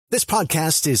This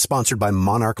podcast is sponsored by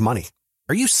Monarch Money.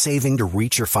 Are you saving to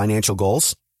reach your financial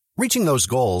goals? Reaching those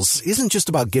goals isn't just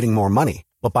about getting more money,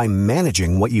 but by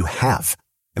managing what you have.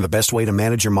 And the best way to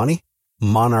manage your money?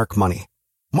 Monarch Money.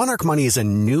 Monarch Money is a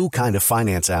new kind of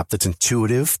finance app that's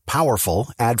intuitive, powerful,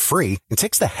 ad-free, and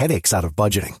takes the headaches out of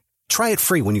budgeting. Try it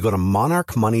free when you go to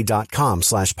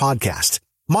monarchmoney.com/podcast.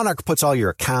 Monarch puts all your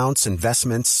accounts,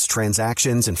 investments,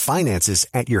 transactions, and finances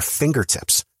at your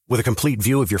fingertips. With a complete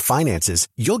view of your finances,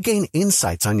 you'll gain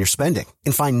insights on your spending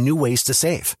and find new ways to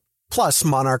save. Plus,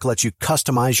 Monarch lets you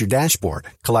customize your dashboard,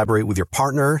 collaborate with your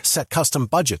partner, set custom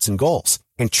budgets and goals,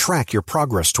 and track your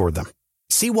progress toward them.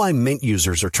 See why Mint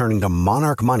users are turning to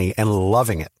Monarch Money and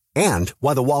loving it, and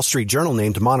why the Wall Street Journal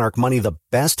named Monarch Money the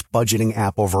best budgeting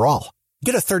app overall.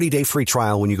 Get a 30-day free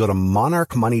trial when you go to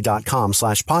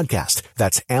monarchmoney.com/podcast.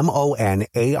 That's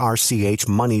MONARCH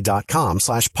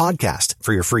money.com/podcast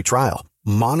for your free trial.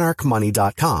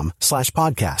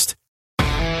 monarchmoney.com/podcast.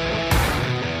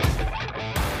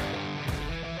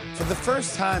 For the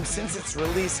first time since its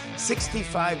release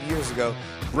 65 years ago,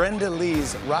 Brenda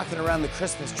Lee's Rockin' Around the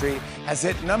Christmas Tree has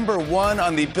hit #1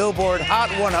 on the Billboard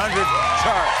Hot 100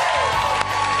 chart.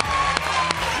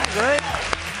 Great.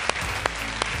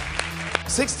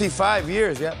 65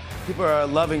 years, yeah. People are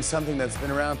loving something that's been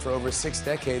around for over 6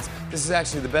 decades. This is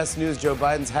actually the best news Joe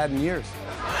Biden's had in years.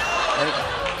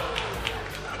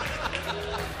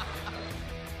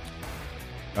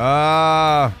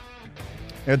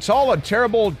 It's all a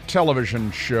terrible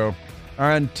television show.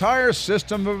 Our entire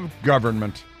system of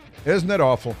government. Isn't it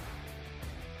awful?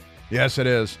 Yes, it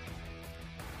is.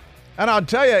 And I'll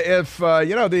tell you, if,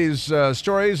 these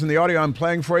stories and the audio I'm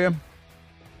playing for you,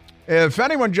 if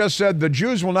anyone just said the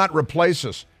Jews will not replace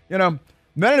us, then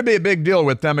it'd be a big deal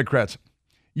with Democrats.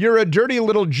 You're a dirty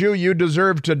little Jew. You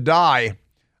deserve to die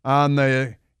on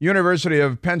the University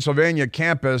of Pennsylvania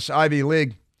campus, Ivy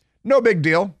League. No big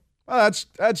deal. Well,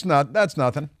 that's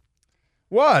nothing.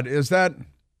 What? Is that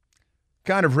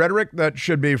kind of rhetoric that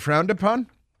should be frowned upon?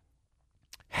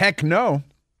 Heck no.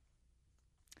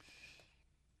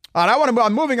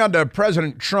 I'm moving on to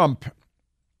President Trump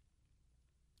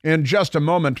in just a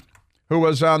moment, who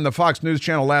was on the Fox News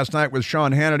channel last night with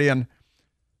Sean Hannity in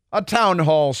a town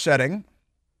hall setting.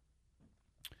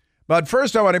 But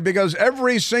first because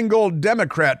every single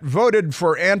Democrat voted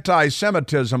for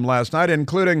anti-Semitism last night,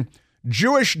 including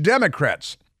Jewish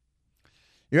Democrats.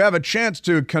 You have a chance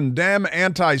to condemn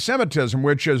anti-Semitism,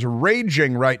 which is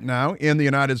raging right now in the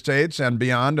United States and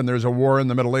beyond, and there's a war in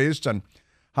the Middle East, and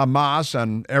Hamas,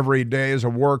 and every day is a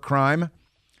war crime,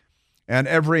 and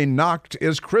every knocked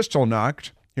is crystal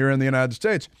knocked here in the United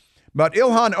States. But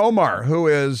Ilhan Omar, who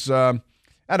is, at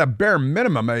a bare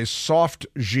minimum, a soft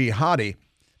jihadi,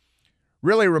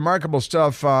 really remarkable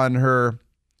stuff on her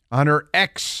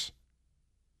X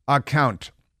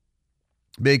account,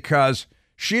 because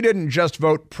she didn't just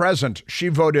vote present, she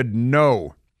voted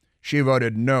no. She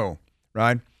voted no,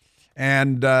 right?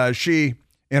 And she,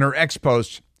 in her X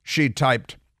post, she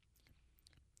typed,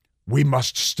 "We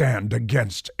must stand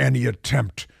against any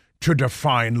attempt to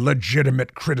define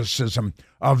legitimate criticism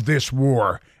of this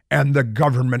war and the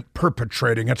government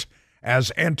perpetrating it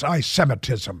as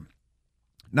anti-Semitism."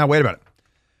 Now, wait a minute.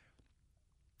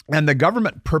 And the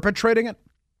government perpetrating it?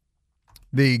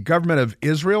 The government of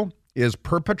Israel is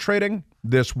perpetrating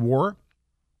this war?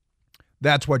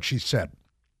 That's what she said.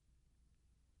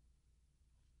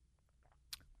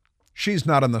 She's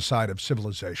not on the side of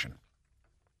civilization.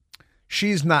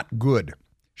 She's not good.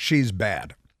 She's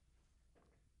bad.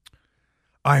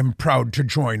 "I'm proud to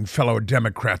join fellow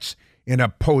Democrats in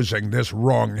opposing this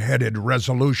wrong-headed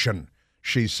resolution,"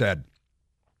 she said.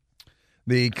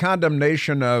 The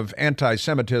condemnation of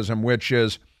anti-Semitism, which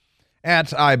is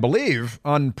at, I believe,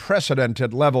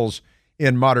 unprecedented levels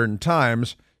in modern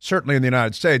times, certainly in the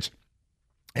United States,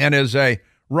 and is a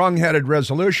wrong-headed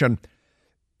resolution.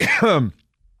 And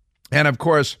of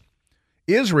course,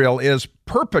 Israel is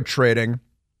perpetrating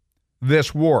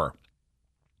this war.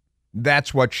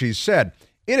 That's what she said.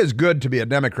 It is good to be a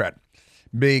Democrat,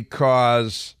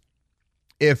 because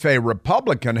if a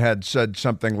Republican had said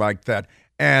something like that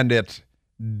and it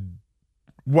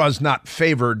was not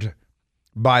favored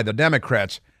by the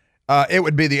Democrats, it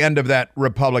would be the end of that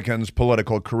Republican's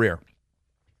political career.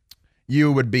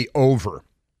 You would be over.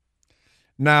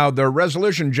 Now, the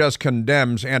resolution just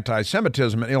condemns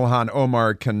anti-Semitism, and Ilhan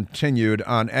Omar continued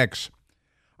on X.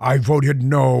 "I voted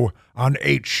no on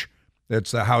H.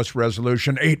 It's the House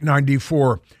Resolution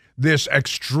 894. This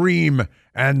extreme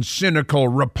and cynical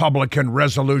Republican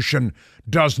resolution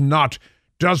does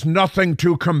nothing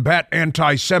to combat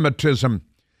anti-Semitism."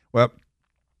 Well,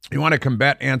 you want to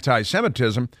combat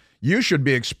anti-Semitism, You should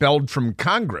be expelled from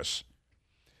Congress.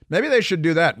 Maybe they should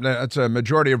do that. That's a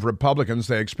majority of Republicans.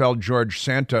 They expelled George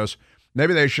Santos.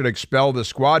 Maybe they should expel the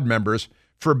squad members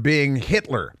for being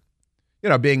Hitler,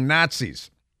 being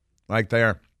Nazis like they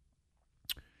are.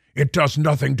 It does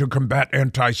nothing to combat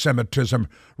anti-Semitism,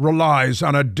 relies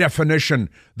on a definition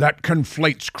that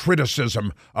conflates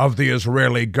criticism of the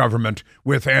Israeli government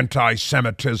with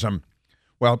anti-Semitism.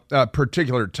 Well,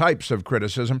 particular types of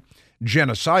criticism,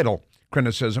 genocidal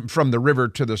criticism, from the river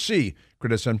to the sea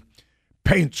criticism,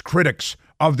 paints critics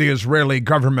of the Israeli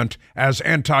government as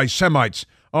anti-Semites,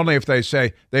 only if they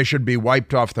say they should be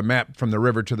wiped off the map from the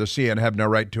river to the sea and have no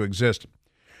right to exist,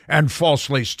 and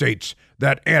falsely states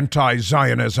that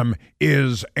anti-Zionism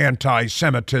is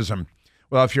anti-Semitism.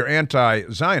 Well, if you're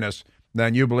anti-Zionist,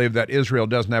 then you believe that Israel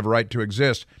doesn't have a right to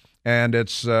exist, and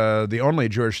it's the only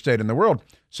Jewish state in the world.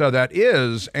 So that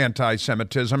is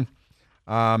anti-Semitism.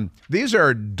 These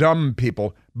are dumb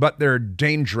people, but they're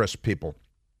dangerous people.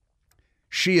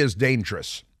 She is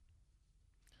dangerous.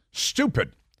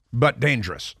 Stupid, but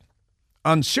dangerous.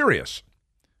 Unserious,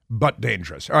 but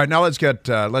dangerous. All right, now let's get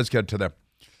to the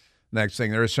next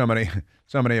thing. There are so many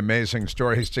amazing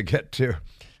stories to get to.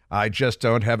 I just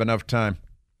don't have enough time.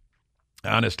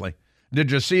 Honestly. Did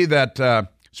you see that,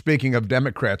 speaking of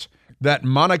Democrats, that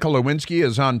Monica Lewinsky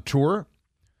is on tour?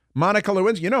 Monica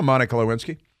Lewinsky, you know Monica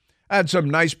Lewinsky. I had some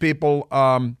nice people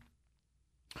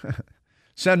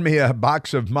send me a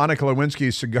box of Monica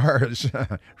Lewinsky cigars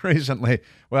recently.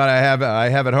 Well, I have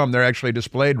at home. They're actually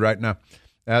displayed right now.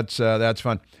 That's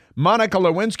fun. Monica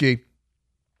Lewinsky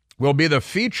will be the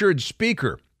featured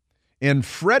speaker in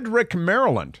Frederick,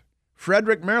 Maryland.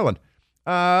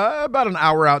 About an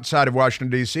hour outside of Washington,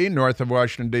 D.C., north of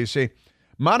Washington, D.C.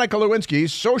 Monica Lewinsky,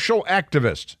 social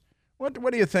activist. What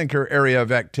do you think her area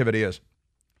of activity is?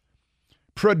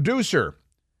 Producer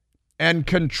and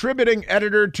contributing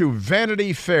editor to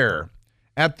Vanity Fair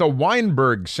at the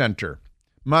Weinberg Center.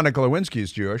 Monica Lewinsky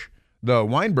is Jewish. The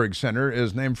Weinberg Center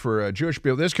is named for Jewish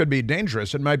people. This could be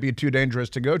dangerous. It might be too dangerous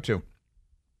to go to.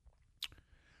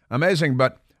 Amazing,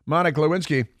 but Monica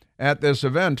Lewinsky at this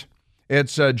event,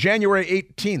 it's January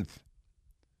 18th,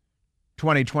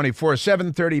 2024,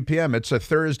 7:30 p.m. It's a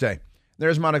Thursday.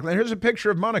 There's Monica. And here's a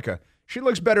picture of Monica. She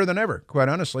looks better than ever. Quite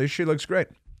honestly, she looks great.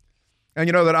 And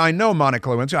you know that I know Monica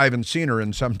Lewinsky. I haven't seen her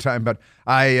in some time, but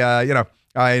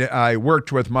I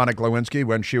worked with Monica Lewinsky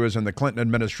when she was in the Clinton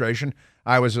administration.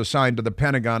 I was assigned to the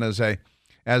Pentagon as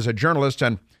a journalist,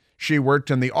 and she worked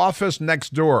in the office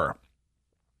next door.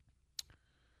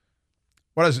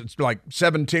 What is it? It's like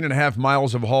 17 and a half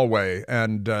miles of hallway,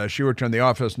 and she worked in the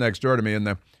office next door to me in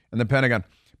the Pentagon.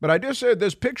 But I do say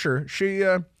this picture, she,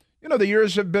 the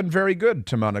years have been very good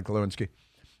to Monica Lewinsky.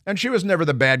 And she was never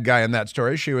the bad guy in that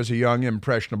story. She was a young,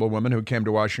 impressionable woman who came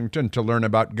to Washington to learn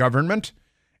about government,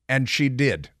 and she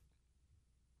did.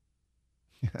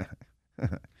 All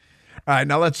right,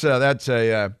 now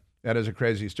that is a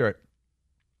crazy story.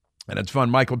 And it's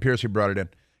fun. Michael Piercy brought it in.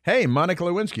 Hey, Monica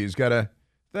Lewinsky's got a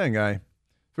thing. If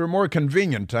it were more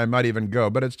convenient, I might even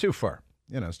go, but it's too far.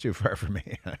 It's too far for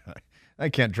me. I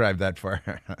can't drive that far.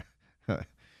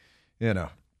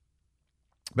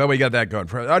 But we got that going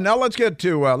for us. Now let's get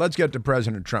to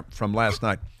President Trump from last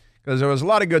night, because there was a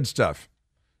lot of good stuff.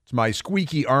 It's my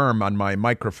squeaky arm on my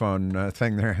microphone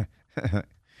thing there.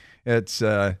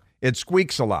 It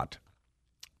squeaks a lot.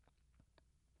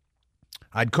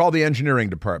 I'd call the engineering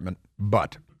department,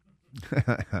 but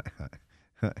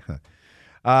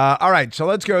all right. So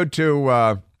let's go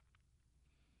to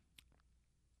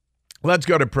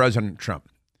President Trump.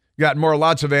 Got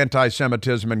lots of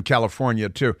anti-Semitism in California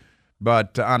too.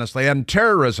 But honestly, and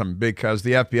terrorism, because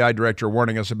the FBI director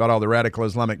warning us about all the radical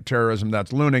Islamic terrorism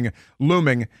that's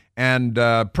looming, and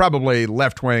probably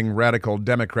left-wing radical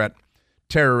Democrat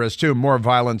terrorists too. More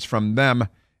violence from them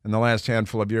in the last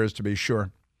handful of years, to be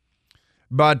sure.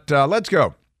 But let's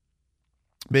go,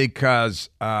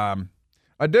 because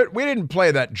we didn't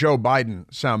play that Joe Biden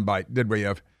soundbite, did we?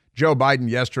 Of Joe Biden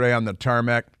yesterday on the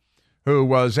tarmac, who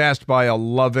was asked by a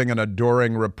loving and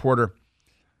adoring reporter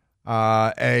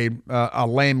a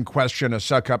lame question, a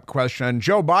suck-up question. And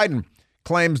Joe Biden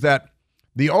claims that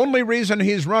the only reason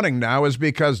he's running now is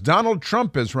because Donald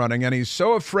Trump is running, and he's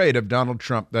so afraid of Donald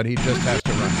Trump that he just has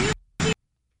to run.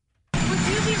 Would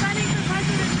you be running for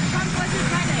president if Trump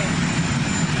wasn't running?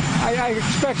 I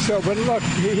expect so, but look,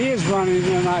 he is running,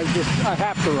 and I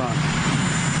have to run.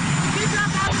 You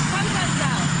drop out if Trump goes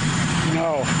out.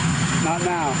 No, not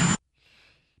now.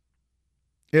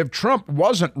 If Trump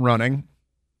wasn't running,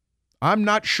 I'm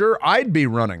not sure I'd be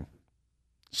running,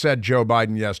 said Joe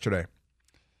Biden yesterday.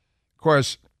 Of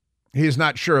course, he's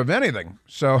not sure of anything,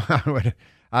 so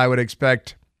I would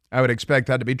expect I would expect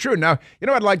that to be true. Now, you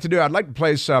know what I'd like to do? I'd like to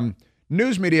play some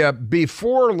news media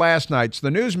before last night's.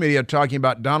 The news media talking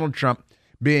about Donald Trump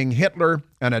being Hitler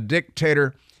and a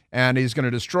dictator, and he's going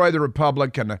to destroy the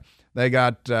republic. And they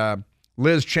got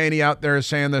Liz Cheney out there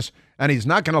saying this, and he's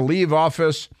not going to leave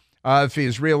office if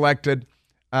he's reelected.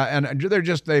 And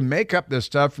they make up this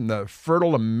stuff from the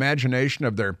fertile imagination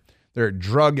of their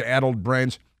drug-addled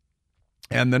brains.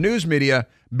 And the news media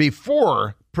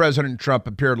before President Trump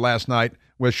appeared last night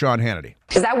with Sean Hannity.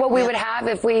 Is that what we would have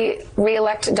if we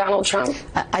reelect Donald Trump?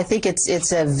 I think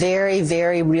it's a very,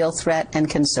 very real threat and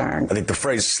concern. I think the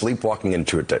phrase sleepwalking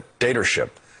into a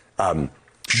dictatorship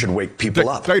should wake people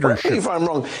up. Correct me if I'm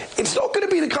wrong. It's not going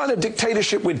to be the kind of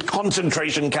dictatorship with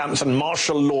concentration camps and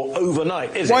martial law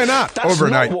overnight, is it? Why not? That's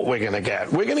Overnight. not what we're going to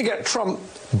get. We're going to get Trump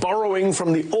borrowing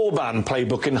from the Orban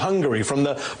playbook in Hungary, from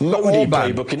the Modi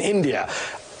playbook in India.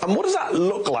 And what does that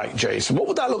look like, Jason? What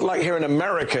would that look like here in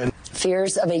America?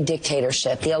 Fears of a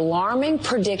dictatorship, the alarming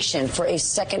prediction for a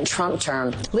second Trump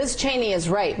term. Liz Cheney is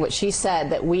right, what she said,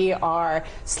 that we are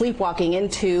sleepwalking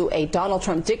into a Donald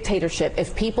Trump dictatorship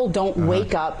if people don't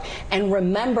wake up and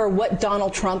remember what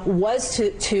Donald Trump was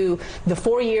to the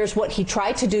 4 years, what he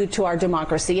tried to do to our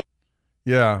democracy.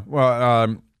 Yeah,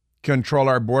 well, control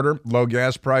our border, low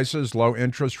gas prices, low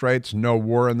interest rates, no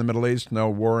war in the Middle East, no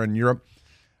war in Europe,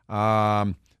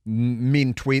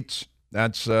 mean tweets.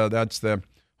 That's the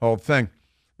whole thing.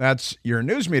 That's your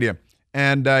news media.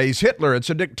 And he's Hitler. It's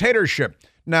a dictatorship.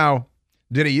 Now,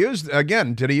 did he use the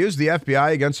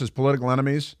FBI against his political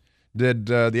enemies? Did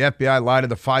the FBI lie to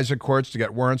the FISA courts to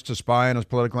get warrants to spy on his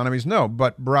political enemies? No,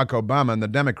 but Barack Obama and the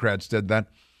Democrats did that.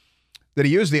 Did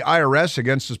he use the IRS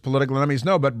against his political enemies?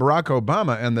 No, but Barack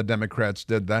Obama and the Democrats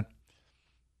did that.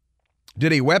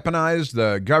 Did he weaponize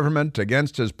the government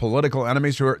against his political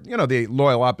enemies who are, the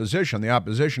loyal opposition, the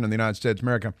opposition in the United States of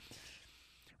America?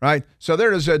 Right? So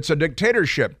there it is. It's a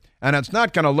dictatorship. And it's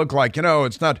not going to look like,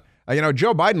 it's not,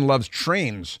 Joe Biden loves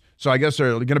trains. So I guess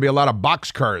there are going to be a lot of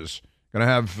boxcars. Going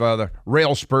to have the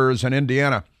rail spurs in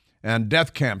Indiana and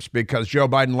death camps because Joe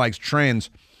Biden likes trains.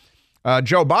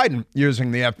 Joe Biden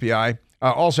using the FBI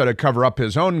also to cover up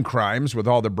his own crimes with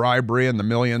all the bribery and the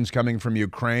millions coming from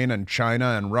Ukraine and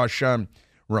China and Russia and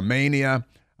Romania.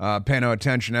 Pay no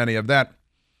attention to any of that.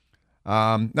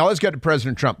 Now let's get to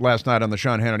President Trump last night on the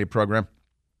Sean Hannity program.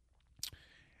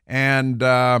 And,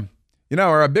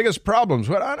 our biggest problems,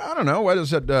 I don't know, what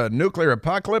is it, nuclear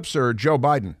apocalypse or Joe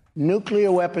Biden?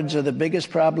 Nuclear weapons are the biggest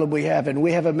problem we have, and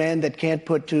we have a man that can't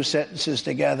put two sentences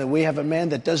together. We have a man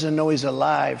that doesn't know he's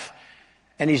alive,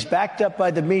 and he's backed up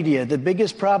by the media. The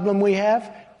biggest problem we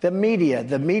have, the media.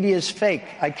 The media is fake.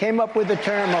 I came up with the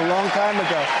term a long time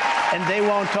ago, and they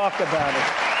won't talk about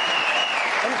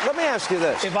it. Let me ask you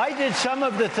this. If I did some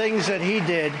of the things that he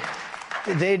did,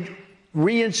 they'd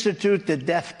reinstitute the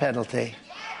death penalty.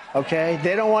 Okay?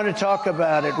 They don't want to talk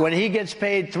about it. When he gets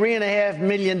paid $3.5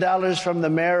 million from the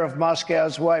mayor of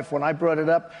Moscow's wife, when I brought it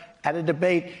up at a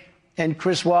debate, and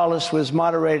Chris Wallace was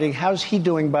moderating. How's he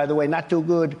doing, by the way? Not too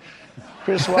good.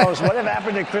 Chris Wallace. Whatever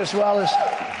happened to Chris Wallace?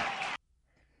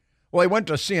 Well, he went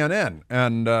to CNN,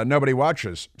 and nobody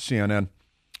watches CNN.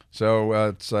 So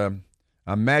it's a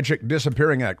magic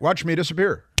disappearing act. Watch me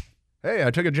disappear. Hey,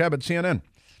 I took a jab at CNN.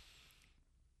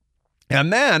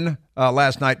 And then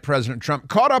last night, President Trump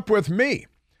caught up with me.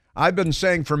 I've been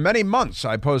saying for many months,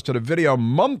 I posted a video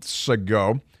months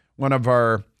ago, one of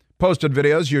our posted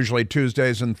videos, usually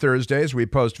Tuesdays and Thursdays, we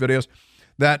post videos,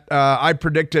 that I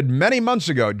predicted many months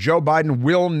ago, Joe Biden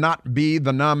will not be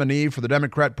the nominee for the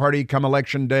Democrat Party come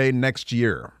Election Day next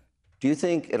year. Do you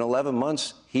think in 11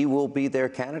 months he will be their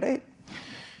candidate?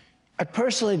 I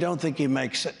personally don't think he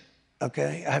makes it.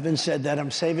 Okay, I haven't said that. I'm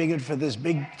saving it for this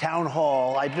big town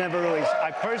hall. I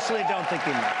personally don't think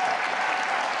he makes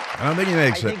it. I don't think he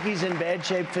makes it. I think he's in bad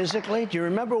shape physically. Do you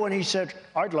remember when he said,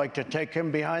 I'd like to take him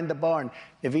behind the barn?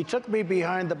 If he took me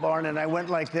behind the barn and I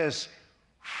went like this,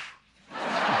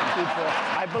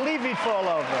 I believe he'd fall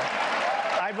over.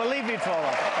 I believe he'd fall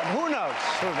over. But who knows?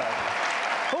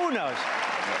 Who knows?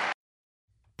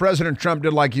 President Trump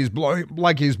did like he's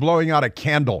blowing out a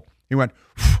candle. He went,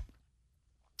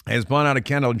 he's blowing out a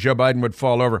candle, and Joe Biden would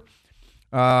fall over.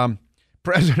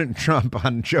 President Trump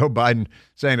on Joe Biden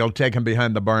saying he'll take him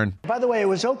behind the barn. By the way, it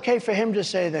was okay for him to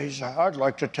say that. He said, I'd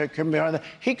like to take him behind the...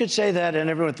 He could say that, and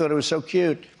everyone thought it was so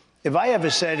cute. If I ever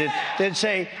said it, they'd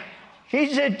say,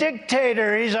 he's a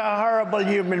dictator. He's a horrible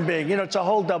human being. It's a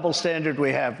whole double standard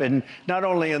we have, and not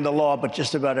only in the law, but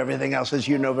just about everything else, as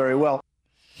you know very well.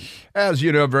 As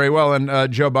you know very well, and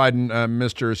Joe Biden,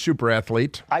 Mr. Super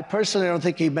Athlete. I personally don't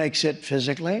think he makes it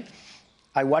physically.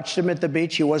 I watched him at the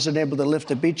beach. He wasn't able to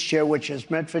lift a beach chair, which is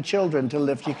meant for children to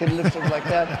lift. You can lift it like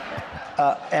that.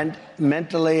 And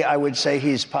mentally, I would say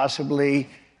he's possibly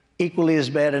equally as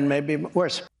bad and maybe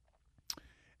worse.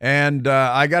 And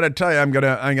I got to tell you, I'm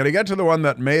gonna get to the one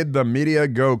that made the media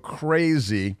go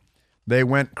crazy. They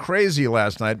went crazy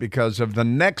last night because of the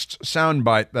next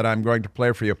soundbite that I'm going to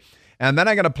play for you. And then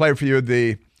I'm going to play for you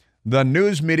the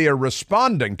news media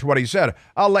responding to what he said.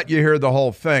 I'll let you hear the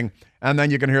whole thing, and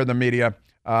then you can hear the media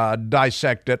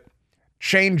dissect it,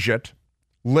 change it,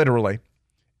 literally,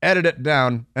 edit it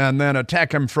down, and then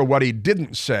attack him for what he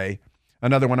didn't say.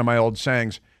 Another one of my old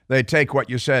sayings, they take what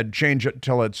you said, change it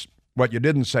till it's what you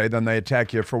didn't say, then they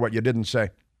attack you for what you didn't say.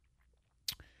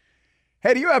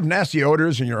 Hey, do you have nasty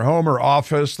odors in your home or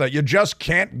office that you just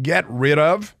can't get rid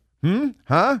of?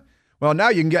 Huh? Well, now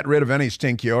you can get rid of any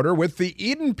stinky odor with the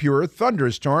Eden Pure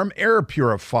Thunderstorm Air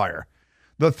Purifier.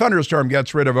 The Thunderstorm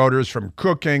gets rid of odors from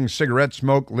cooking, cigarette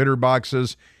smoke, litter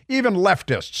boxes. Even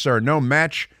leftists are no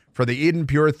match for the Eden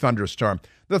Pure Thunderstorm.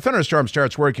 The Thunderstorm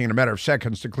starts working in a matter of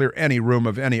seconds to clear any room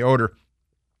of any odor.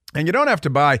 And you don't have to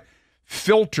buy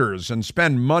filters and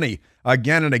spend money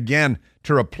again and again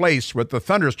to replace with the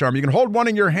Thunderstorm. You can hold one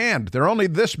in your hand. They're only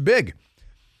this big.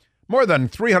 More than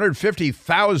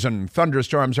 350,000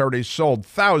 Thunderstorms already sold,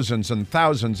 thousands and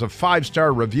thousands of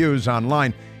 5-star reviews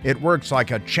online. It works like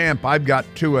a champ. I've got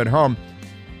 2 at home.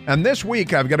 And this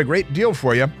week, I've got a great deal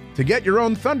for you to get your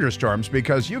own Thunderstorms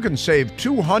because you can save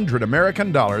 $200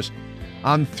 American dollars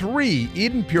on 3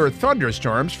 Eden Pure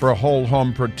Thunderstorms for whole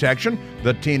home protection.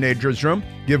 The teenager's room,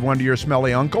 give one to your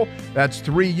smelly uncle. That's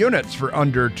 3 units for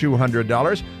under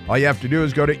 $200. All you have to do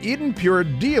is go to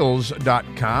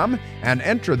EdenPureDeals.com and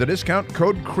enter the discount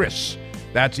code Chris.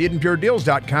 That's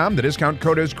EdenPureDeals.com. The discount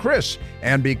code is Chris.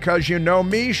 And because you know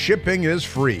me, shipping is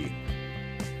free.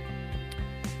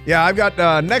 Yeah, I've got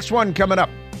next one coming up.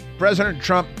 President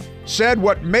Trump said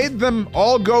what made them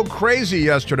all go crazy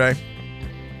yesterday.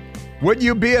 Would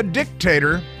you be a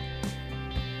dictator?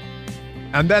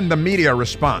 And then the media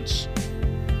response.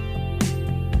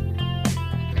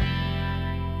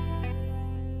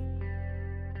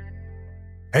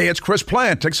 Hey, it's Chris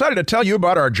Plant. Excited to tell you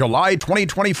about our July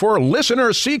 2024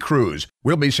 Listener Sea Cruise.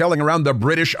 We'll be sailing around the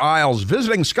British Isles,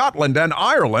 visiting Scotland and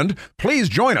Ireland. Please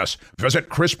join us. Visit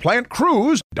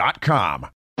ChrisPlantCruise.com.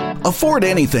 Afford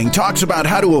Anything talks about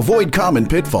how to avoid common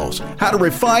pitfalls, how to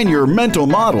refine your mental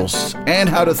models, and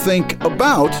how to think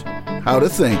about how to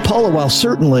think. Paula, while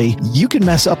certainly you can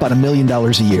mess up on $1 million a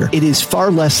year, it is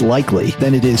far less likely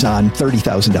than it is on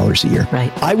 $30,000 a year.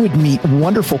 Right. I would meet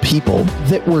wonderful people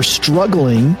that were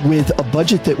struggling with a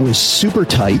budget that was super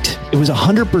tight. It was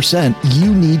 100%.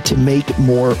 You need to make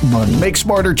more money. Make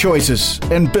smarter choices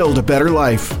and build a better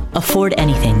life. Afford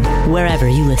Anything, wherever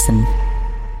you listen.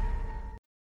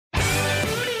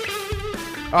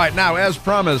 All right, now, as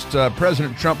promised,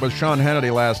 President Trump with Sean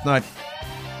Hannity last night.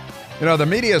 You know, the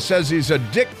media says he's a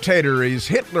dictator, he's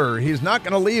Hitler, he's not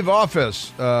going to leave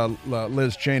office,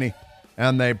 Liz Cheney.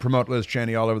 And they promote Liz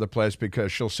Cheney all over the place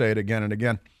because she'll say it again and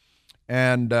again.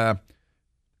 And Sean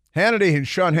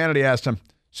Hannity asked him,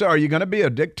 so are you going to be a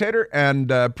dictator? And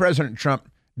President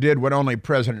Trump did what only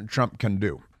President Trump can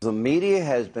do. The media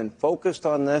has been focused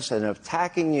on this and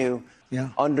attacking you.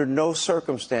 Yeah. Under no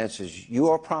circumstances, you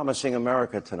are promising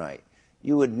America tonight,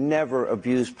 you would never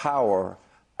abuse power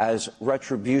as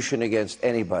retribution against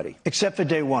anybody. Except for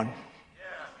day one.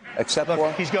 Except Look,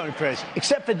 for? he's going crazy.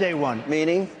 Except for day one.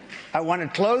 Meaning? I want to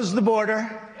close the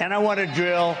border, and I want to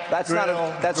drill. That's not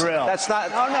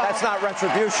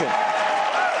retribution.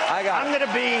 I'm going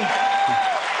to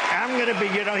be,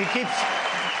 you know, he keeps,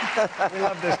 we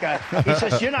love this guy. He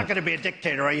says, you're not going to be a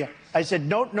dictator, are you? I said,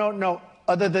 no.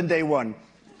 Other than day one.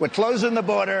 We're closing the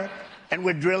border, and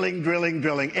we're drilling.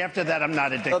 After that, I'm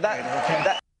not a dictator,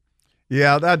 okay?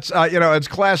 Yeah, that's, it's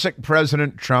classic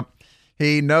President Trump.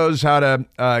 He knows how to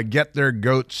get their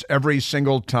goats every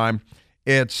single time.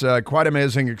 It's quite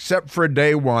amazing, except for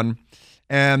day one.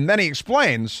 And then he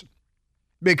explains,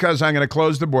 because I'm going to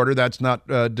close the border, that's not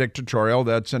dictatorial,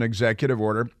 that's an executive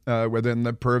order within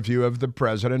the purview of the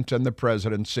president and the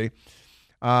presidency.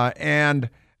 And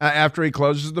after he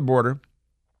closes the border,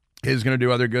 he's going to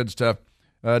do other good stuff.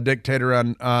 Dictator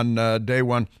on day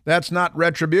one. That's not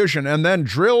retribution. And then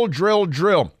drill.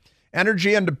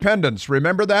 Energy independence.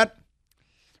 Remember that?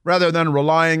 Rather than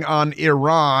relying on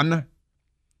Iran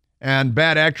and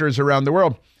bad actors around the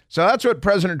world. So that's what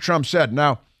President Trump said.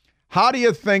 Now, how do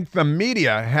you think the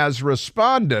media has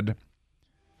responded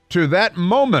to that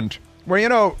moment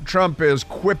where, Trump is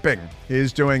quipping?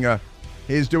 He's doing a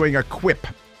quip.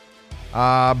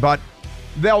 But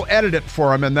they'll edit it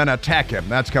for him and then attack him.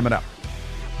 That's coming up.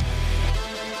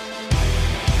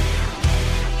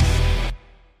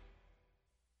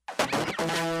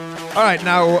 All right,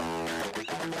 now,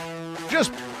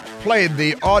 just played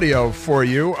the audio for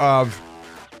you of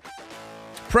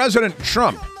President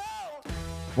Trump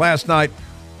last night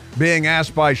being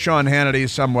asked by Sean Hannity,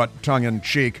 somewhat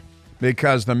tongue-in-cheek,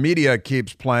 because the media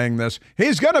keeps playing this.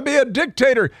 He's going to be a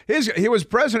dictator. He was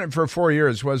president for 4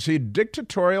 years. Was he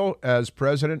dictatorial as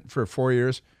president for 4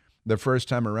 years the first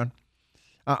time around?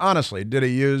 Honestly, did he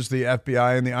use the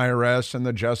FBI and the IRS and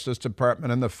the Justice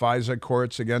Department and the FISA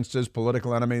courts against his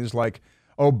political enemies like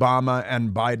Obama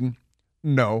and Biden?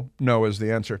 No is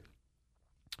the answer.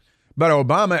 But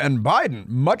Obama and Biden,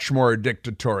 much more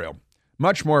dictatorial,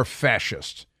 much more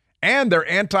fascist. And they're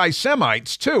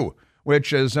anti-Semites, too,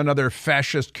 which is another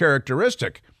fascist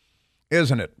characteristic,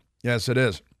 isn't it? Yes, it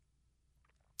is.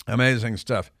 Amazing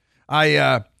stuff.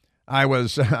 I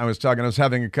was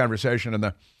having a conversation, and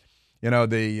the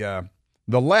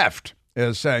left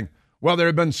is saying, well, there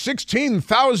have been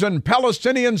 16,000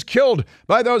 Palestinians killed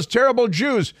by those terrible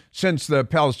Jews since the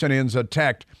Palestinians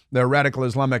attacked the radical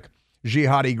Islamic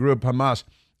jihadi group Hamas,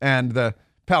 and the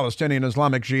Palestinian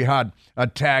Islamic Jihad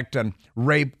attacked and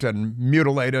raped and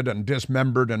mutilated and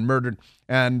dismembered and murdered.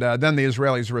 And then the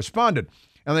Israelis responded.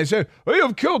 And they said, well,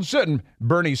 you've killed Satan.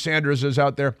 Bernie Sanders is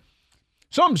out there.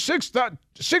 Some 16,000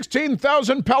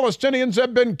 Palestinians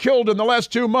have been killed in the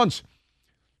last 2 months.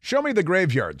 Show me the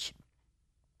graveyards.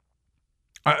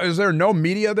 Is there no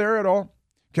media there at all?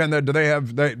 They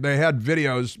had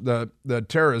videos, the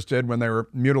terrorists did when they were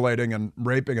mutilating and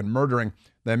raping and murdering.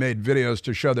 They made videos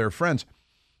to show their friends.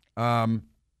 Where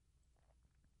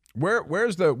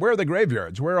are the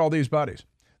graveyards? Where are all these bodies?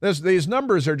 These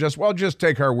numbers are just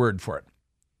take our word for it.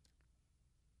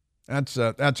 That's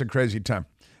a crazy time.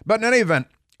 But in any event,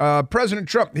 President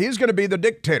Trump, he's going to be the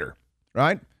dictator,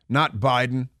 right? Not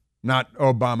Biden, not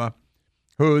Obama,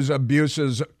 whose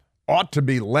abuses ought to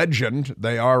be legend.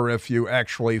 They are if you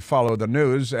actually follow the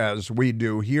news, as we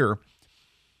do here.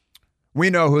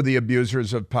 We know who the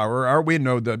abusers of power are. We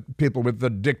know the people with the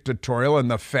dictatorial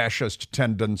and the fascist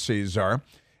tendencies are.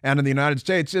 And in the United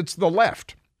States, it's the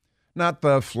left, not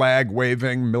the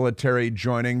flag-waving,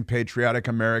 military-joining, patriotic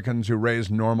Americans who raise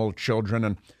normal children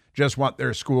and just want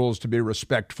their schools to be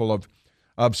respectful of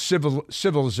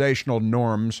civilizational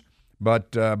norms.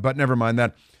 But never mind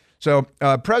that. So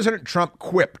President Trump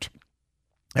quipped,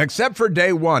 except for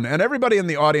day one, and everybody in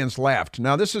the audience laughed.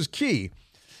 Now, this is key,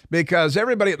 because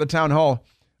everybody at the town hall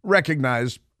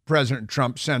recognized President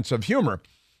Trump's sense of humor.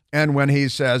 And when he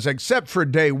says, except for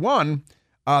day one,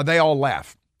 they all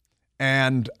laugh.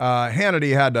 And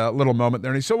Hannity had a little moment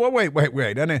there, and he said, well,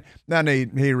 wait. And then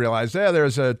he realized,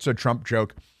 it's a Trump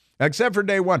joke, except for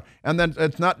day one. And then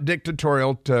it's not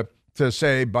dictatorial to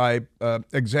say by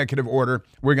executive order,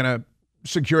 we're going to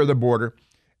secure the border,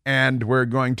 and we're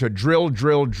going to drill,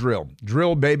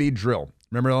 baby, drill.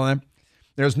 Remember all that?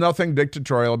 There's nothing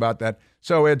dictatorial about that.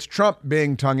 So it's Trump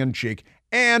being tongue-in-cheek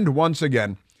and, once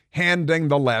again, handing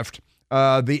the left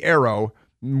the arrow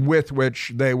with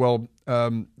which they will,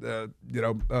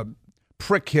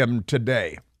 prick him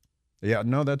today. Yeah,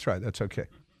 no, that's right. That's okay.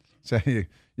 So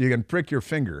you can prick your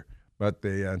finger, but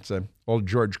it's an old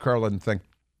George Carlin thing.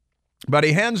 But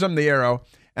he hands them the arrow,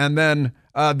 and then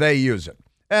they use it.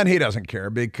 And he doesn't care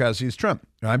because he's Trump,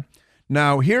 right?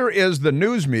 Now, here is the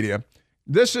news media.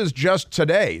 This is just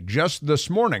today, just this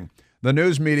morning, the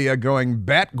news media going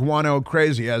bat guano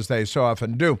crazy, as they so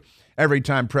often do, every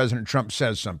time President Trump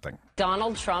says something.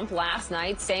 Donald Trump last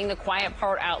night saying the quiet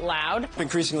part out loud.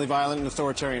 Increasingly violent and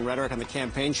authoritarian rhetoric on the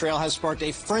campaign trail has sparked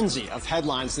a frenzy of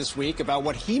headlines this week about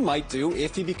what he might do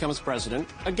if he becomes president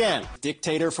again.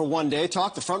 Dictator for one day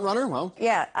talk, the front runner, well.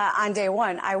 Yeah, on day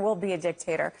one, I will be a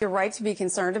dictator. You're right to be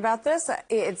concerned about this.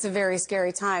 It's a very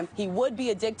scary time. He would be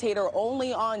a dictator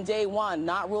only on day one,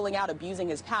 not ruling out abusing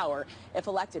his power if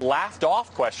elected. Laughed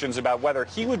off questions about whether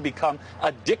he would become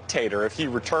a dictator if he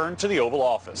returned to the Oval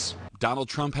Office. Donald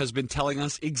Trump has been telling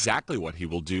us exactly what he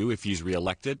will do if he's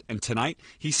reelected, and tonight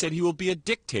he said he will be a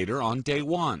dictator on day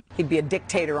one. He'd be a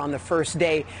dictator on the first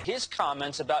day. His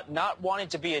comments about not wanting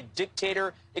to be a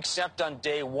dictator except on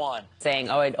day one. Saying,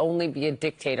 I'd only be a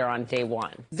dictator on day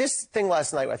one. This thing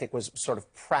last night, I think, was sort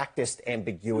of practiced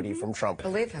ambiguity from Trump.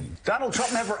 Believe him. Donald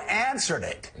Trump never answered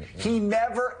it. He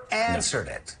never answered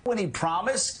it. When he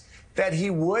promised that he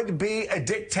would be a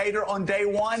dictator on day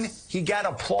one, he got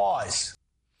applause.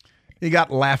 He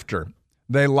got laughter.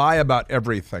 They lie about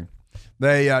everything.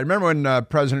 They remember when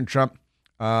President Trump,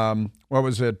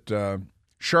 Charlottesville,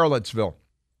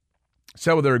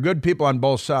 said, well, there are good people on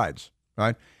both sides,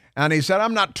 right? And he said,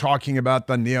 I'm not talking about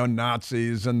the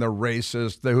neo-Nazis and the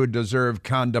racists who deserve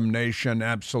condemnation,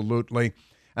 absolutely.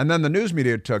 And then the news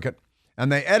media took it,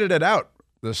 and they edited out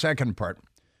the second part.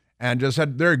 and just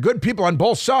said there are good people on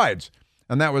both sides.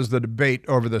 And that was the debate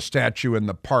over the statue in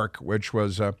the park, which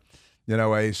was, a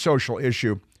social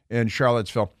issue in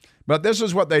Charlottesville. But this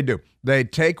is what they do. They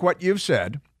take what you've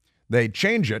said, they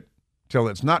change it till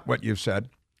it's not what you've said,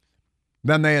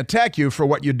 then they attack you for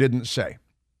what you didn't say.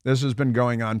 This has been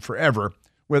going on forever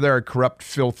with our corrupt,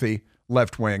 filthy,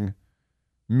 left-wing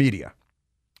media.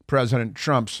 President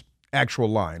Trump's actual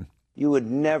line. You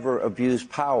would never abuse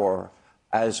power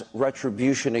as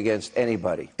retribution against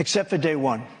anybody. Except for day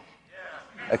one.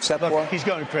 Except Look, for? he's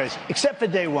going crazy. Except for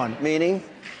day one. Meaning?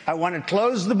 I want to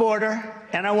close the border,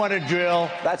 and I want to drill.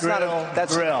 That's not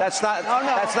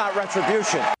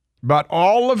retribution. But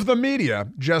all of the media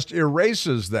just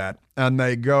erases that, and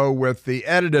they go with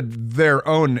their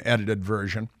own edited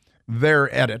version,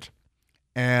 their edit,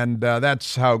 and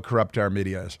that's how corrupt our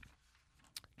media is.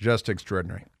 Just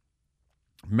extraordinary.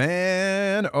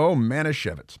 Man, oh,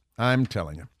 Manischewitz, I'm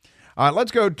telling you.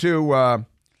 Let's go to,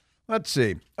 let's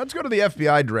go to the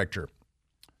FBI director,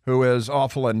 who is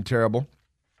awful and terrible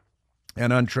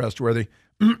and untrustworthy.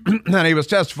 And he was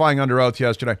testifying under oath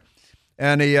yesterday.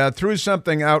 And he threw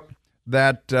something out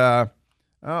that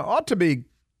ought to be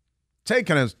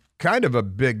taken as kind of a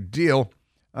big deal,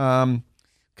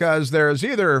 because there's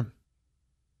either,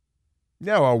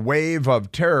 a wave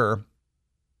of terror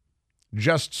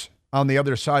just on the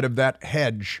other side of that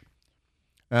hedge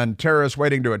and terrorists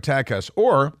waiting to attack us,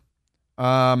 or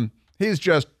he's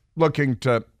just looking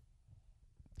to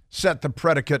set the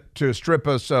predicate to strip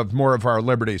us of more of our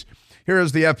liberties. Here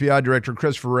is the FBI Director,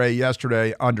 Christopher Wray,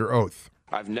 yesterday under oath.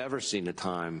 I've never seen a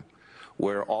time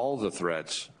where all the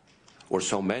threats, or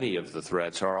so many of the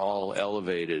threats, are all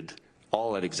elevated,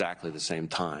 all at exactly the same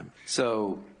time.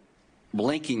 So,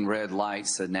 blinking red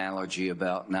lights analogy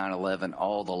about 9/11,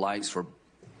 all the lights were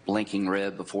blinking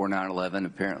red before 9/11.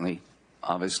 Apparently,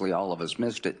 obviously, all of us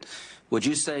missed it. Would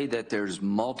you say that there's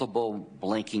multiple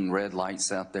blinking red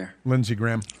lights out there? Lindsey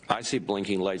Graham. I see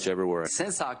blinking lights everywhere.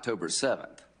 Since October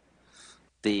 7th,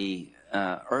 the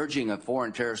urging a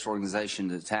foreign terrorist organization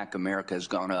to attack America has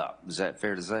gone up. Is that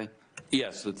fair to say?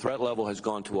 Yes, the threat level has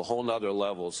gone to a whole nother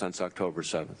level since October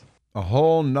 7th. A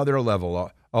whole nother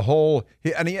level.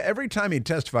 Every time he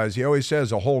testifies, he always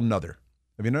says a whole nother.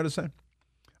 Have you noticed that?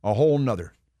 A whole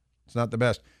nother. It's not the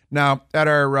best. Now, at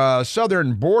our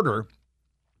southern border,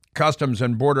 Customs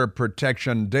and Border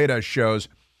Protection data shows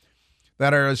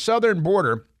that our southern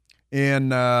border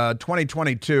in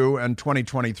 2022 and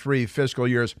 2023 fiscal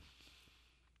years,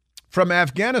 from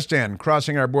Afghanistan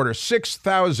crossing our border,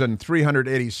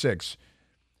 6,386.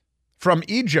 From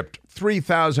Egypt,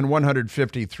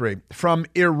 3,153. From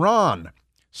Iran,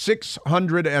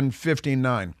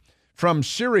 659. From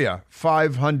Syria,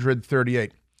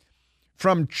 538.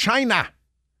 From China,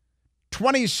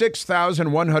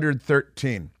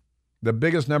 26,113. The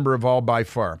biggest number of all by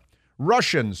far.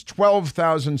 Russians,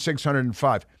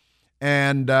 12,605.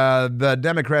 And the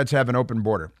Democrats have an open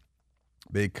border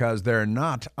because they're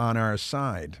not on our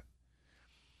side.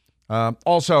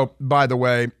 Also, by the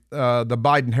way, the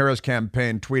Biden-Harris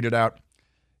campaign tweeted out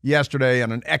yesterday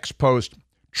on an X post,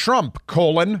 Trump,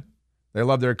 they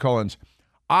love their colons,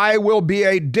 I will be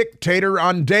a dictator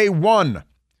on day one.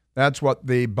 That's what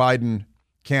the Biden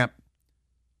camp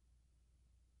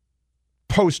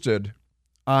posted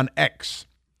on X.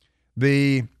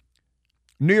 The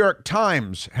New York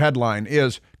Times headline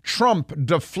is, Trump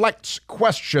deflects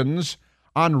questions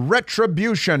on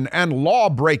retribution and law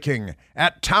breaking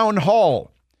at town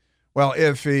hall. Well,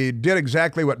 if he did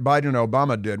exactly what Biden and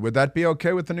Obama did, would that be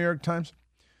okay with the New York Times?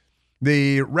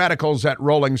 The radicals at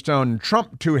Rolling Stone,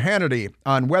 Trump to Hannity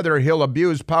on whether he'll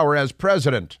abuse power as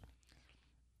president.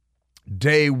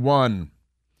 Day one.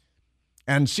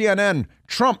 And CNN,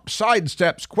 Trump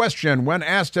sidesteps question when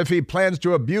asked if he plans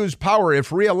to abuse power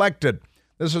if reelected.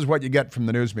 This is what you get from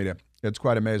the news media. It's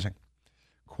quite amazing.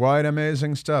 Quite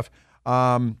amazing stuff.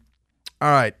 All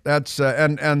right, that's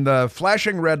and the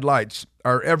flashing red lights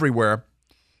are everywhere.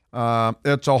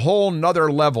 It's a whole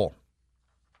nother level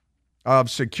of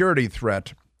security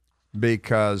threat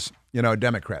because,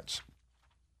 Democrats.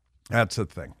 That's the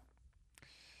thing.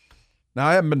 Now,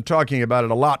 I haven't been talking about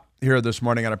it a lot here this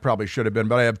morning, and I probably should have been,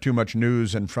 but I have too much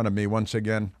news in front of me once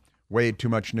again. Way too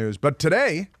much news. But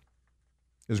today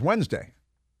is Wednesday.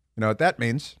 You know what that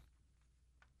means?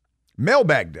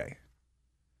 Mailbag Day.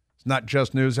 It's not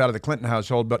just news out of the Clinton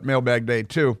household, but Mailbag Day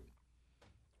too.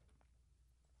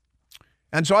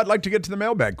 And so I'd like to get to the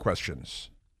mailbag questions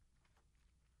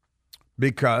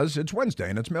because it's Wednesday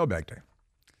and it's Mailbag Day.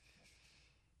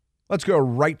 Let's go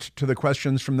right to the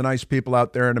questions from the nice people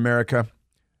out there in America.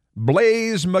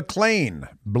 Blaze McLean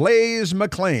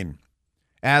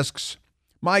asks,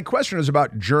 My question is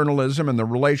about journalism and the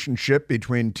relationship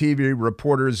between TV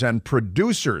reporters and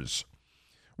producers.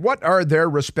 What are their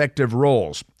respective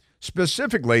roles?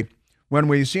 Specifically, when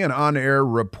we see an on-air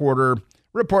reporter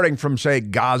reporting from, say,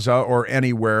 Gaza or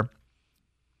anywhere,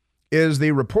 is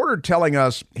the reporter telling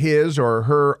us his or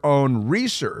her own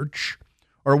research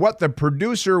or what the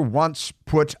producer wants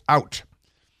put out?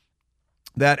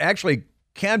 That actually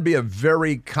can be a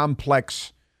very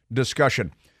complex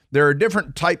discussion. There are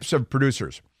different types of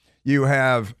producers. You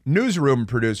have newsroom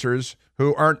producers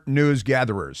who aren't news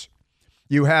gatherers.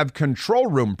 You have control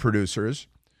room producers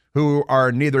who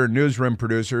are neither newsroom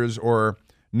producers or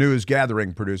news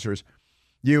gathering producers.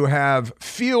 You have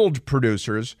field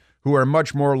producers who are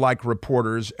much more like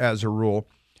reporters as a rule,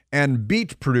 and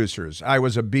beat producers. I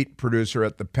was a beat producer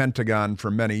at the Pentagon for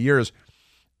many years,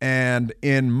 and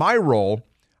in my role,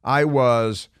 I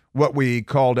was what we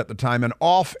called at the time an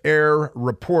off-air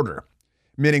reporter,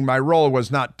 meaning my role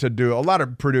was not to do, a lot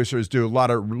of producers do a lot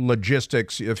of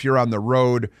logistics. If you're on the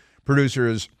road,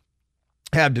 producers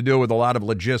have to deal with a lot of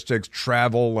logistics,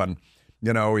 travel, and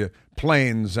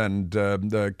planes and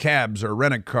the cabs or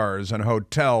rent-a-cars and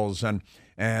hotels and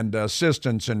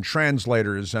assistants and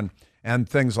translators and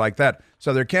things like that.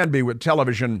 So there can be, with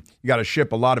television, you got to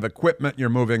ship a lot of equipment. You're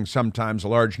moving sometimes a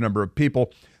large number of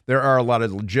people. There are a lot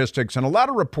of logistics, and a lot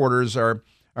of reporters are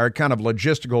kind of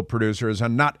logistical producers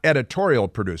and not editorial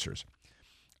producers.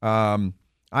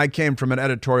 I came from an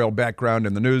editorial background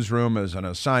in the newsroom as an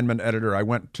assignment editor. I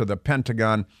went to the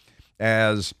Pentagon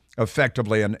as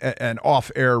effectively an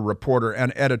off-air reporter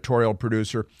and editorial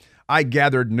producer. I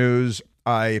gathered news.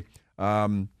 I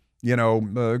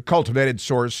cultivated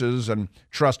sources and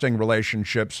trusting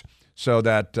relationships so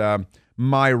that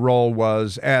my role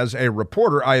was as a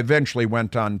reporter. I eventually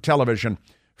went on television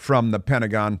from the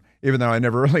Pentagon, even though I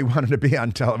never really wanted to be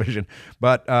on television.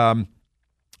 But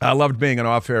I loved being an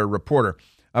off-air reporter.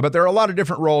 But there are a lot of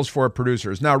different roles for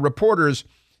producers. Now, reporters,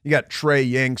 you got Trey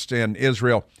Yingst in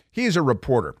Israel. He's a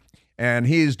reporter, and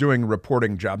he's doing a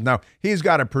reporting job. Now, he's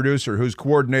got a producer who's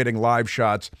coordinating live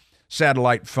shots,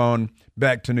 satellite phone,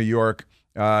 back to New York,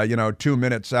 2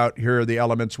 minutes out, here are the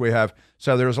elements we have.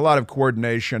 So there's a lot of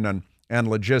coordination and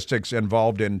logistics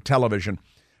involved in television.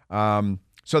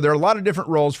 So there are a lot of different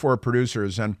roles for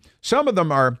producers, and some of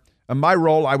them are, my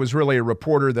role, I was really a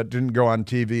reporter that didn't go on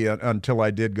TV until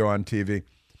I did go on TV.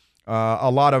 A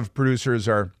lot of producers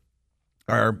are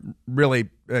really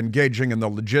engaging in the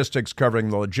logistics, covering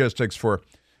the logistics for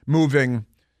moving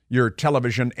your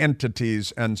television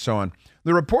entities and so on.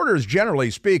 The reporters,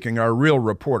 generally speaking, are real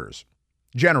reporters,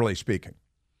 generally speaking.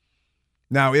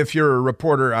 Now, if you're a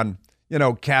reporter on,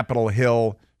 Capitol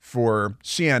Hill for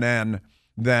CNN,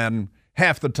 then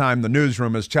half the time the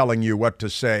newsroom is telling you what to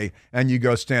say, and you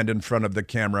go stand in front of the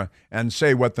camera and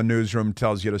say what the newsroom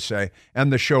tells you to say,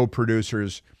 and the show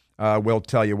producers will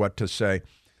tell you what to say.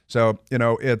 So,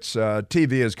 it's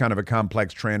TV is kind of a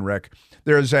complex train wreck.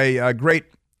 There's a great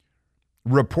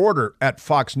reporter at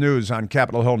Fox News on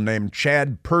Capitol Hill named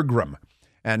Chad Pergram.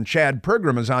 And Chad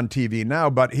Pergram is on TV now,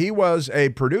 but he was a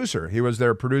producer. He was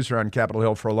their producer on Capitol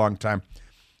Hill for a long time.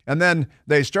 And then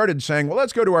they started saying, well,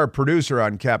 let's go to our producer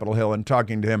on Capitol Hill and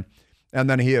talking to him. And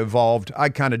then he evolved. I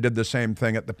kind of did the same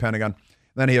thing at the Pentagon.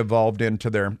 Then he evolved into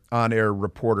their on-air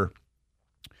reporter.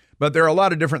 But there are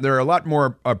a lot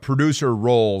more producer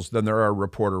roles than there are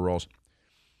reporter roles.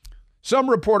 Some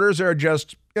reporters are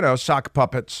just, sock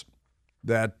puppets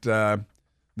that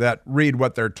read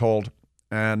what they're told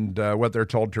and what they're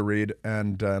told to read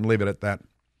and leave it at that.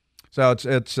 So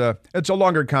it's a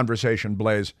longer conversation,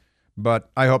 Blaze, but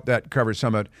I hope that covers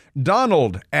some of it.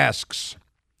 Donald asks,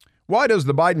 why does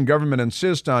the Biden government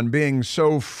insist on being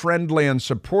so friendly and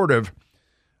supportive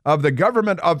of the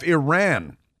government of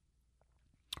Iran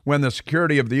when the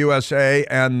security of the USA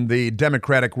and the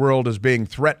democratic world is being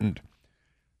threatened?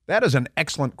 That is an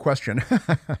excellent question.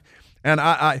 And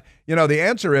the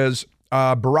answer is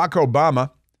Barack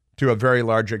Obama, to a very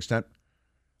large extent.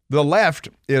 The left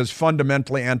is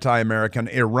fundamentally anti-American.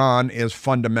 Iran is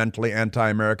fundamentally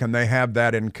anti-American. They have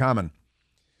that in common.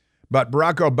 But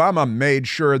Barack Obama made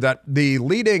sure that the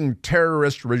leading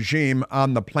terrorist regime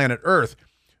on the planet Earth,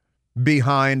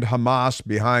 behind Hamas,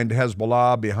 behind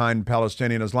Hezbollah, behind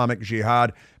Palestinian Islamic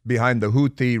Jihad, behind the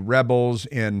Houthi rebels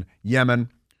in Yemen,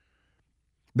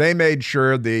 they made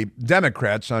sure the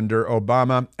Democrats under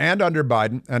Obama and under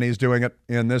Biden, and he's doing it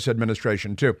in this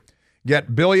administration too,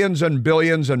 get billions and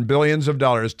billions and billions of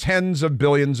dollars, tens of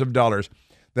billions of dollars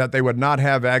that they would not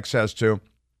have access to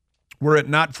were it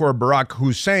not for Barack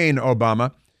Hussein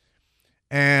Obama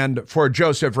and for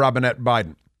Joseph Robinette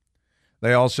Biden.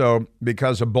 They also,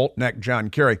 because of bolt-neck John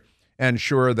Kerry,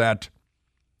 ensure that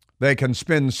They can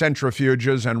spin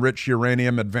centrifuges, enrich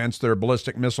uranium, advance their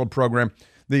ballistic missile program.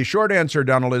 The short answer,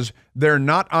 Donald, is they're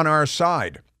not on our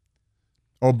side.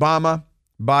 Obama,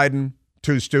 Biden,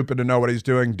 too stupid to know what he's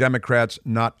doing. Democrats,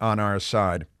 not on our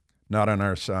side. Not on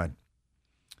our side.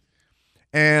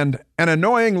 And an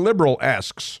annoying liberal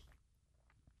asks,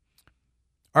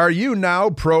 are you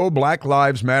now pro-Black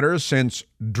Lives Matter since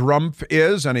Drumpf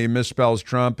is, and he misspells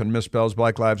Trump and misspells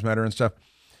Black Lives Matter and stuff.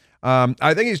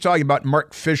 I think he's talking about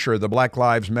Mark Fisher, the Black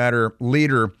Lives Matter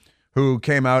leader who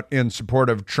came out in support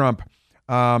of Trump.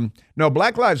 No,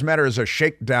 Black Lives Matter is a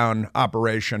shakedown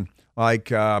operation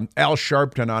like Al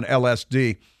Sharpton on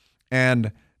LSD.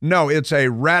 And no, it's a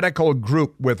radical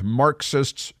group with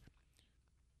Marxists.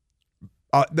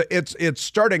 Its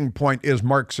starting point is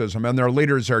Marxism, and their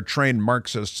leaders are trained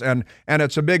Marxists, and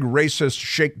it's a big racist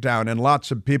shakedown, and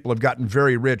lots of people have gotten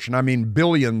very rich, and I mean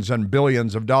billions and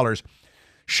billions of dollars,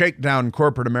 shake down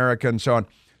corporate America and so on.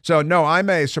 So no, I'm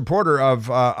a supporter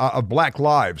of Black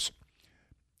lives,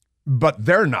 but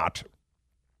they're not.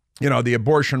 You know, the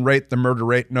abortion rate, the murder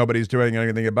rate, nobody's doing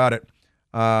anything about it.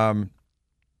 That's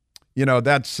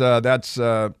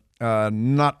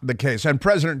not the case. And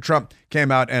President Trump came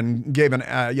out and gave an,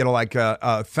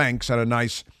 thanks and a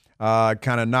nice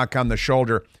kind of knock on the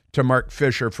shoulder to Mark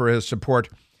Fisher for his support.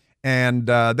 And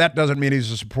that doesn't mean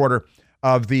he's a supporter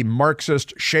of the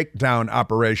Marxist shakedown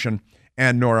operation,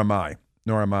 and nor am I.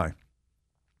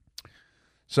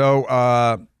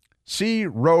 So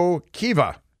Ciro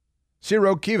Kiva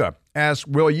asks,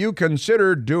 will you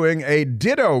consider doing a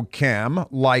ditto cam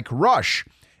like Rush?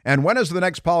 And when is the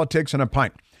next Politics in a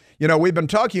Pint? You know, we've been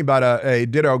talking about a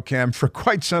ditto cam for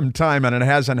quite some time, and it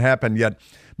hasn't happened yet.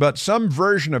 But some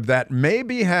version of that may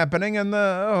be happening in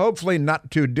the hopefully not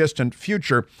too distant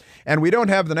future. And we don't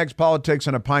have the next Politics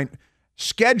in a Pint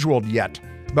scheduled yet,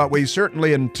 but we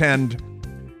certainly intend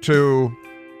to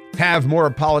have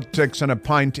more Politics in a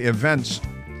Pint events.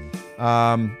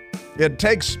 It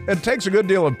takes a good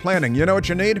deal of planning. You know what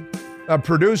you need? A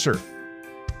producer.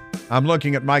 I'm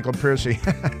looking at Michael Piercy.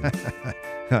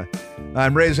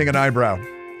 I'm raising an eyebrow.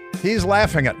 He's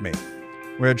laughing at me,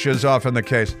 which is often the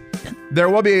case. There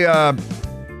will be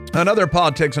another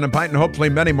Politics and a Pint, and hopefully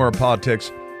many more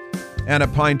Politics and a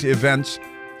Pint events.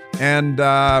 And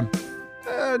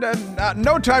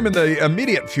no time in the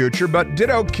immediate future, but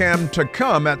ditto cam to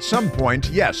come at some point,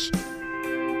 yes.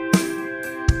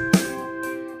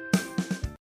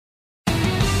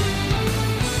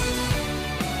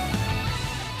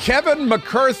 Kevin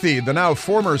McCarthy, the now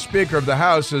former Speaker of the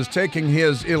House, is taking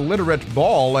his illiterate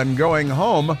ball and going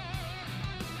home.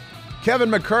 Kevin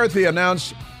McCarthy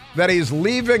announced that he's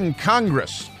leaving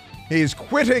Congress. He's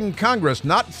quitting Congress,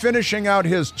 not finishing out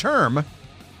his term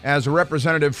as a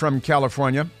representative from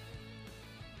California.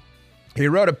 He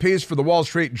wrote a piece for the Wall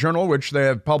Street Journal, which they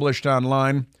have published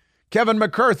online. Kevin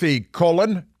McCarthy,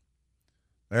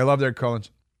 they love their colons.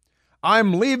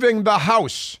 I'm leaving the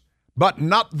House, but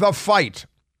not the fight.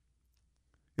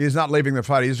 He's not leaving the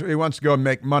fight. He wants to go and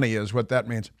make money, is what that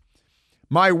means.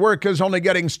 My work is only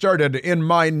getting started in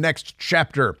my next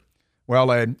chapter. Well,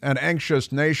 an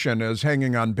anxious nation is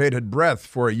hanging on bated breath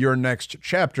for your next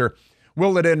chapter.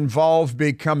 Will it involve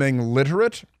becoming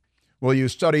literate? Will you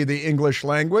study the English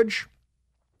language?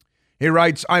 He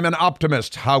writes, I'm an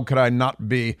optimist. How could I not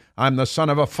be? I'm the son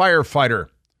of a firefighter.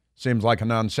 Seems like a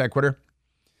non sequitur.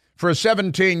 For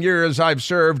 17 years, I've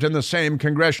served in the same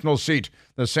congressional seat,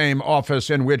 the same office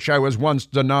in which I was once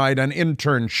denied an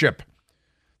internship.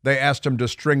 They asked him to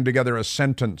string together a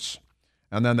sentence,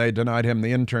 and then they denied him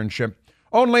the internship.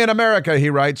 Only in America,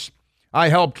 he writes, I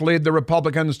helped lead the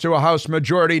Republicans to a House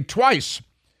majority twice.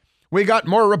 We got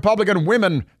more Republican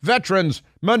women, veterans,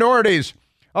 minorities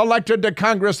elected to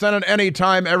Congress than at any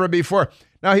time ever before.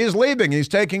 Now he's leaving. He's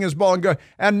taking his ball and going.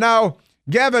 And now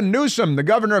Gavin Newsom, the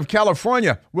governor of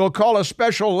California, will call a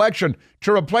special election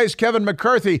to replace Kevin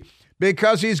McCarthy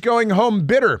because he's going home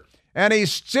bitter and he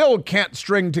still can't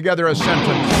string together a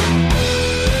sentence.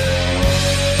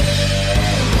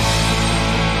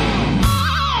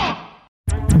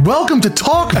 Welcome to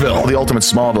Talkville, the ultimate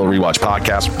Smallville rewatch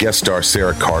podcast. Guest star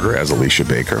Sarah Carter as Alicia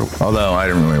Baker, although I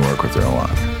didn't really work with her a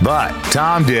lot. But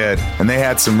Tom did, and they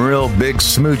had some real big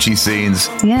smoochy scenes.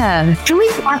 Yeah. Can we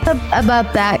talk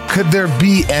about that? Could there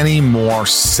be any more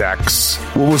sex?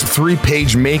 What was a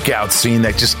 3-page makeout scene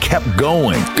that just kept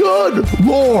going? Good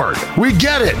Lord. We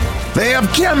get it. They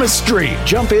have chemistry.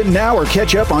 Jump in now or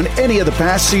catch up on any of the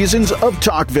past seasons of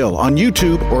Talkville on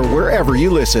YouTube or wherever you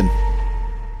listen.